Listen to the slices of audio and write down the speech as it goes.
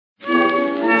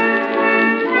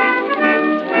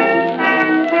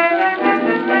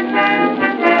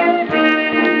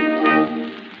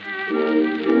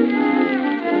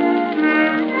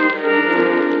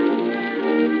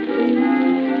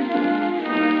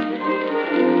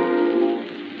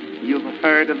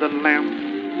heard of the lamp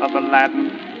of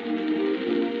Aladdin?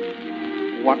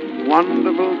 What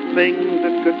wonderful things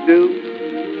it could do.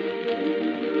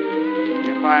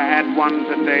 If I had one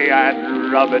today,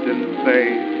 I'd rub it and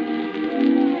say,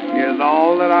 here's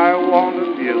all that I want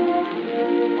of you.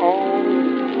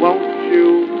 Oh, won't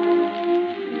you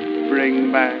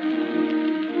bring back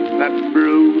that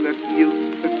brew that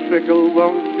used to trickle,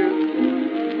 won't you?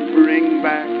 Bring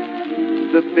back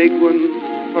the big one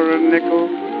for a nickel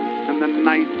and the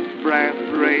nice brass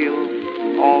rail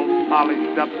all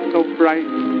polished up so bright,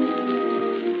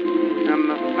 and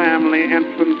the family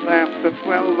entrance after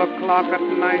 12 o'clock at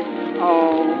night.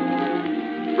 Oh,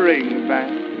 bring back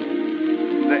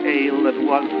the ale that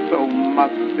was so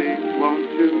musty,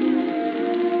 won't you?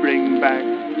 Bring back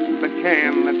the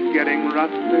can that's getting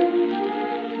rusty.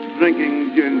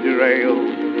 Drinking ginger ale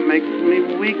makes me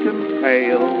weak and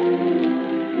pale.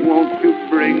 Won't you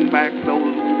bring back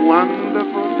those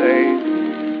wonderful days?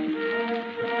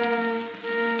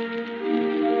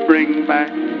 Bring back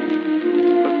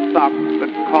the socks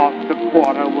that cost a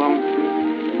quarter, won't you?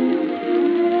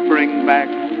 Bring back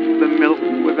the milk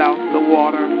without the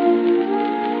water,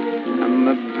 and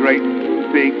the great,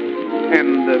 big,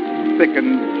 tender, thick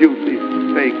and juicy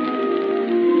steak.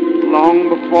 Long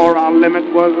before our limit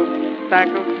was a stack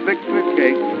of victory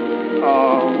cakes.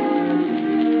 Oh,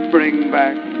 bring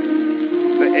back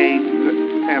the eggs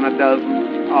and a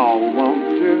dozen. Oh,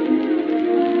 won't you?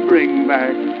 Bring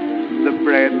back the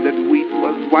bread that wheat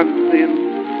was once in.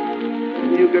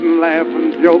 You can laugh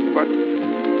and joke, but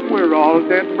we're all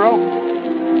dead broke.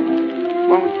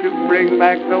 Won't you bring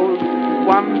back those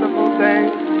wonderful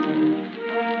days?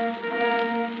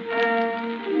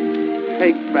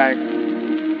 Take back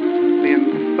the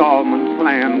installment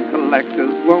plan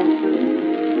collectors, won't you?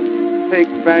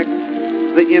 Take back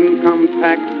the income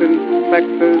tax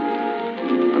inspectors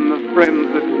and the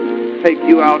friends that take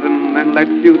you out and let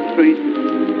you treat,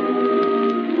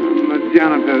 and the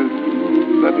janitors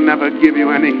that never give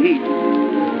you any heat.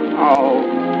 Oh,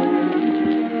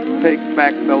 take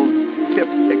back those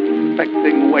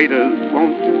tip-expecting waiters,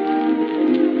 won't you?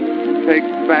 Take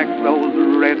back those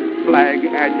red flag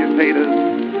agitators.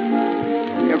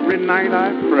 Every night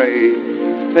I pray,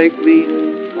 take these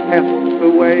pests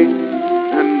away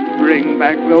and bring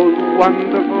back those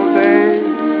wonderful days.